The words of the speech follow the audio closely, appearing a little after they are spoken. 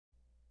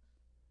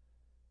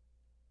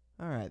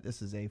All right,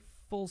 this is a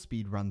full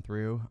speed run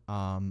through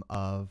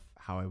of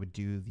how I would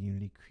do the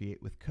Unity Create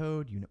with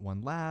Code Unit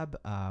 1 lab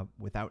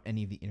without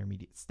any of the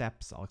intermediate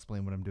steps. I'll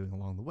explain what I'm doing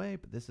along the way,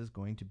 but this is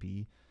going to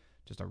be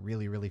just a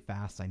really, really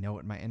fast. I know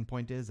what my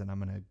endpoint is, and I'm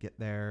going to get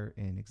there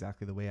in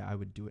exactly the way I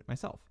would do it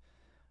myself.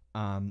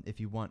 If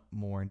you want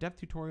more in-depth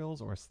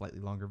tutorials or a slightly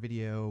longer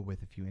video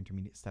with a few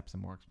intermediate steps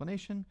and more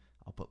explanation,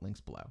 I'll put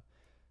links below.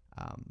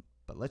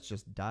 But let's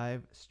just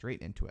dive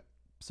straight into it.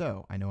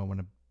 So I know I want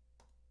to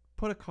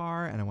put a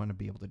car, and I want to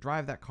be able to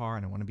drive that car,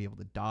 and I want to be able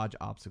to dodge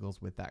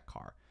obstacles with that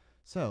car.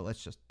 So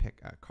let's just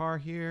pick a car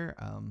here,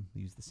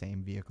 use the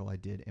same vehicle I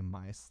did in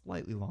my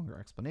slightly longer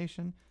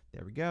explanation.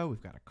 There we go,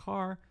 we've got a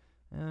car.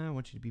 I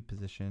want you to be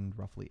positioned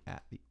roughly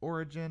at the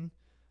origin.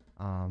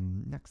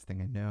 Next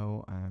thing I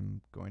know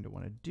I'm going to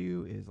want to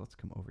do is let's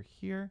come over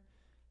here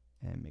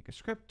and make a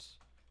script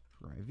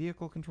for my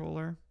vehicle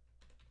controller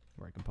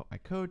where I can put my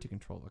code to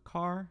control the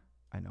car.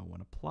 I now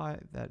want to apply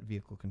that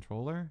vehicle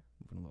controller,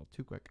 moving a little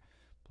too quick,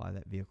 apply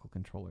that vehicle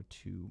controller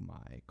to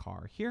my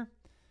car here.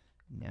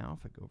 Now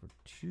if I go over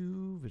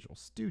to Visual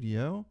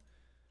Studio,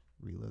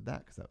 reload that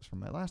because that was from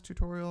my last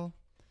tutorial,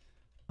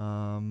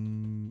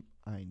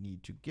 I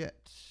need to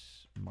get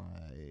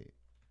my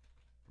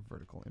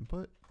vertical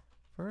input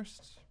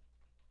first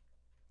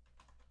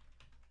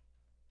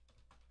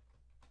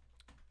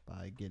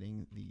by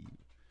getting the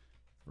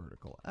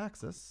vertical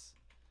axis.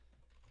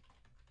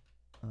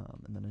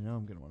 And then I know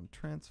I'm going to want to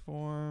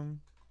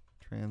transform,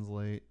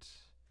 translate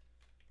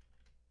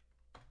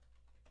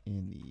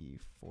in the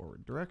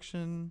forward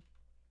direction.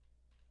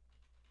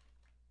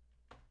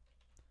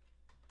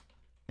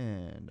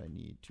 And I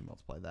need to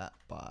multiply that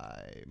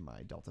by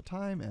my delta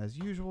time as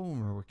usual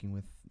when we're working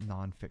with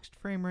non-fixed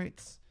frame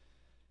rates.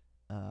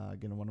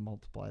 Gonna want to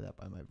multiply that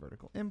by my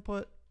vertical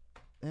input.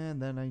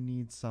 And then I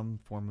need some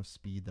form of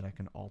speed that I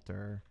can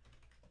alter.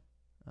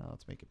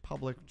 Let's make it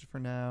public for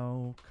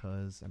now,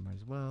 because I might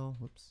as well.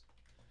 Whoops.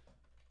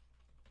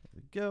 There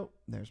we go.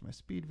 There's my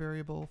speed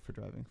variable for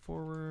driving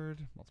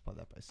forward. Multiply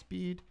that by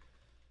speed.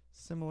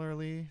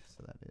 Similarly,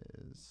 so that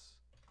is.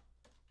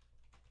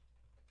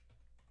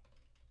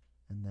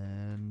 And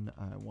then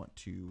I want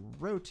to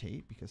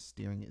rotate because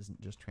steering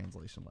isn't just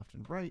translation left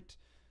and right.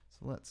 So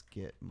let's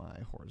get my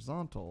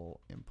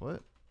horizontal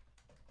input.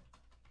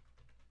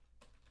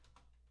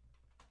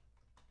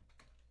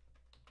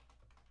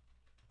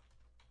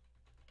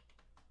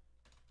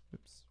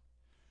 Oops.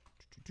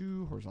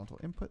 Horizontal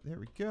input. There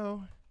we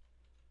go.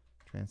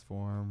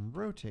 Transform,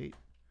 rotate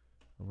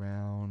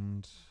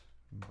around.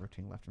 I'm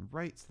rotating left and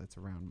right, so that's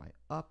around my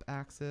up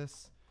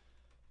axis.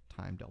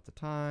 Time delta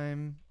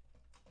time.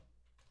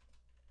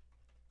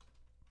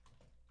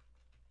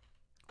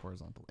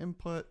 Horizontal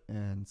input,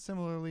 and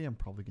similarly I'm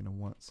probably going to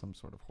want some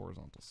sort of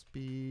horizontal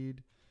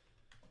speed.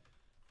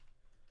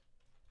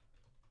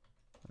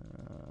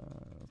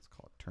 Let's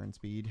call it turn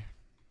speed.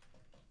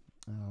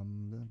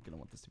 I'm going to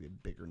want this to be a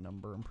bigger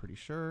number, I'm pretty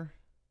sure.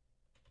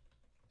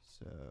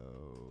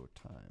 So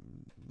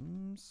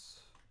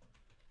times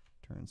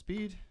turn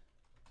speed,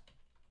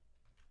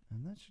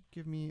 and that should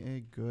give me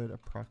a good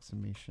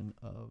approximation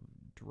of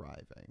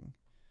driving.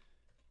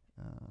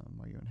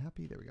 Are you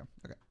unhappy? There we go.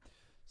 Okay.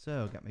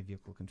 So got my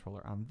vehicle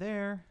controller on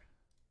there,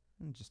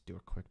 and just do a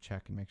quick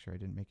check and make sure I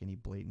didn't make any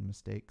blatant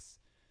mistakes.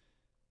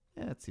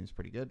 Yeah, it seems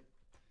pretty good.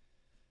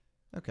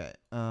 Okay,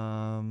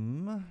 I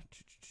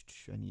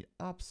need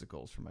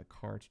obstacles for my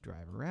car to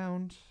drive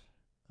around.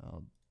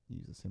 I'll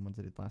use the same ones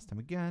I did last time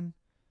again.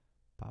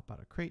 Pop out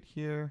a crate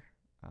here.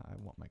 I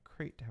want my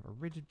crate to have a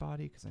rigid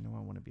body because I know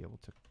I want to be able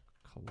to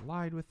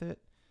collide with it.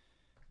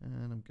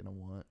 And I'm gonna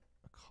want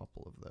a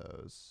couple of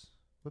those.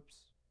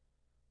 Whoops,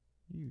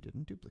 you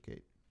didn't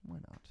duplicate. Why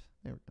not?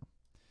 There we go.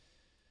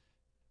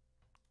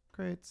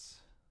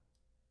 Crates.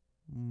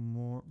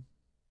 More.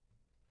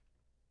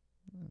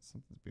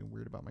 Something's being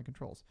weird about my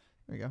controls.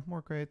 There we go.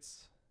 More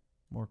crates.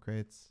 More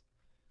crates.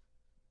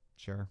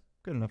 Sure.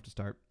 Good enough to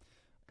start.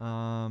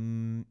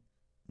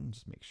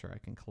 Just make sure I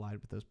can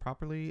collide with those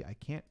properly. I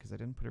can't because I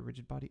didn't put a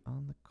rigid body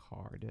on the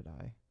car, did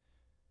I?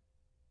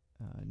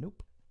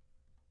 Nope.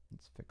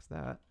 Let's fix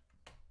that.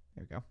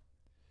 There we go.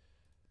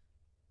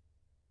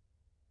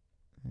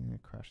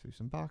 And crash through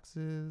some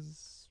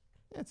boxes.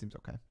 Yeah, it seems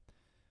okay.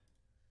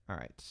 All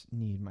right,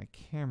 need my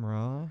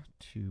camera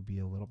to be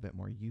a little bit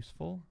more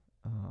useful.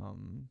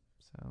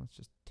 So let's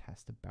just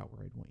test about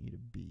where I'd want you to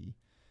be.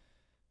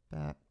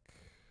 Back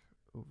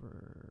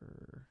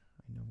over.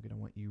 I know I'm gonna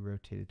want you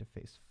rotated to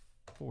face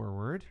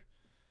forward.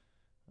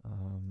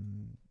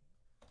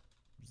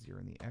 Zero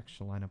in the X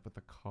should line up with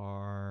the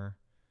car.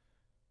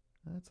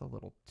 That's a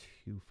little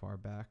too far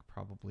back,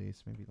 probably.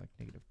 So maybe like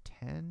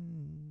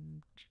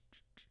 -10.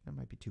 That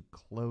might be too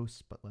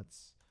close, but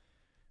let's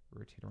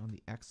rotate around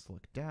the X to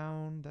look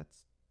down.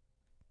 That's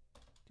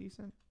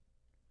decent.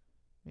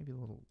 Maybe a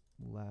little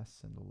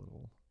less and a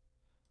little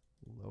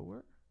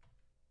lower.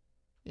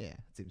 Yeah,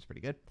 it seems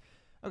pretty good.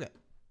 Okay.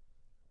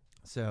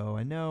 So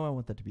I know I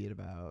want that to be at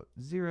about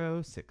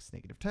 0, 6,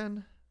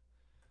 -10.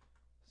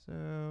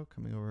 So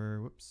coming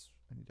over, whoops,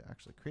 I need to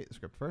actually create the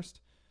script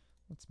first.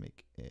 Let's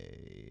make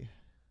a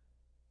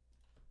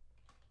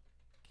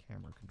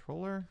camera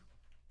controller.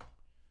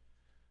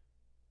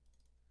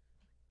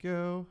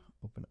 Go.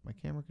 Open up my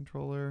camera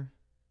controller.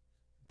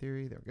 In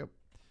theory, there we go.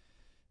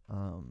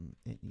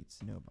 It needs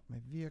to know about my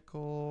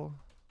vehicle.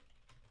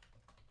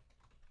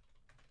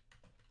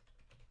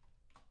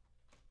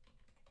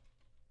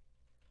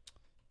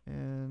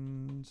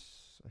 And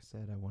I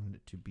said I wanted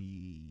it to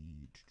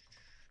be,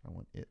 I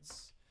want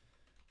its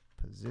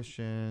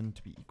position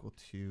to be equal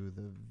to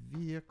the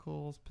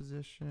vehicle's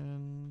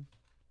position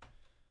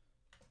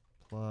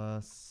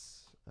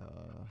plus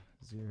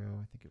 0.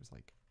 I think it was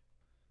like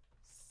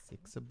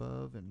 6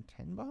 above and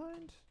 10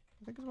 behind,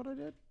 I think is what I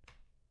did.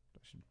 I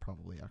should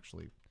probably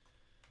actually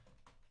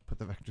put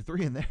the vector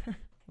 3 in there.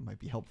 That might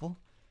be helpful.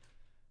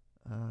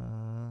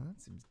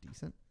 That seems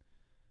decent.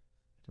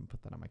 I didn't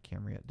put that on my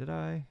camera yet, did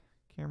I?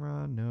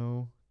 Camera,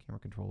 no. Camera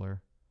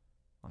controller,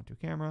 onto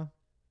camera.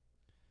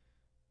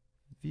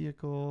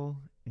 Vehicle,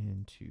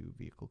 into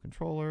vehicle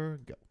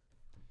controller, go.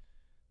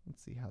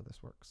 Let's see how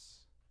this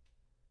works.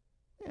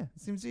 Yeah,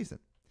 it seems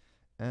decent.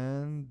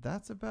 And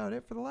that's about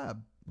it for the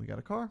lab. We got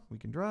a car, we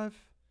can drive.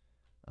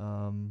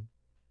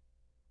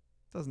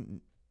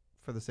 Doesn't,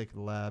 for the sake of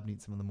the lab,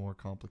 need some of the more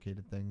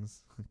complicated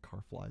things.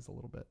 Car flies a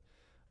little bit.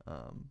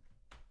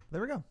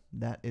 There we go.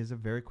 That is a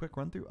very quick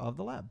run through of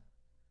the lab.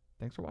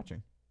 Thanks for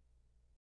watching.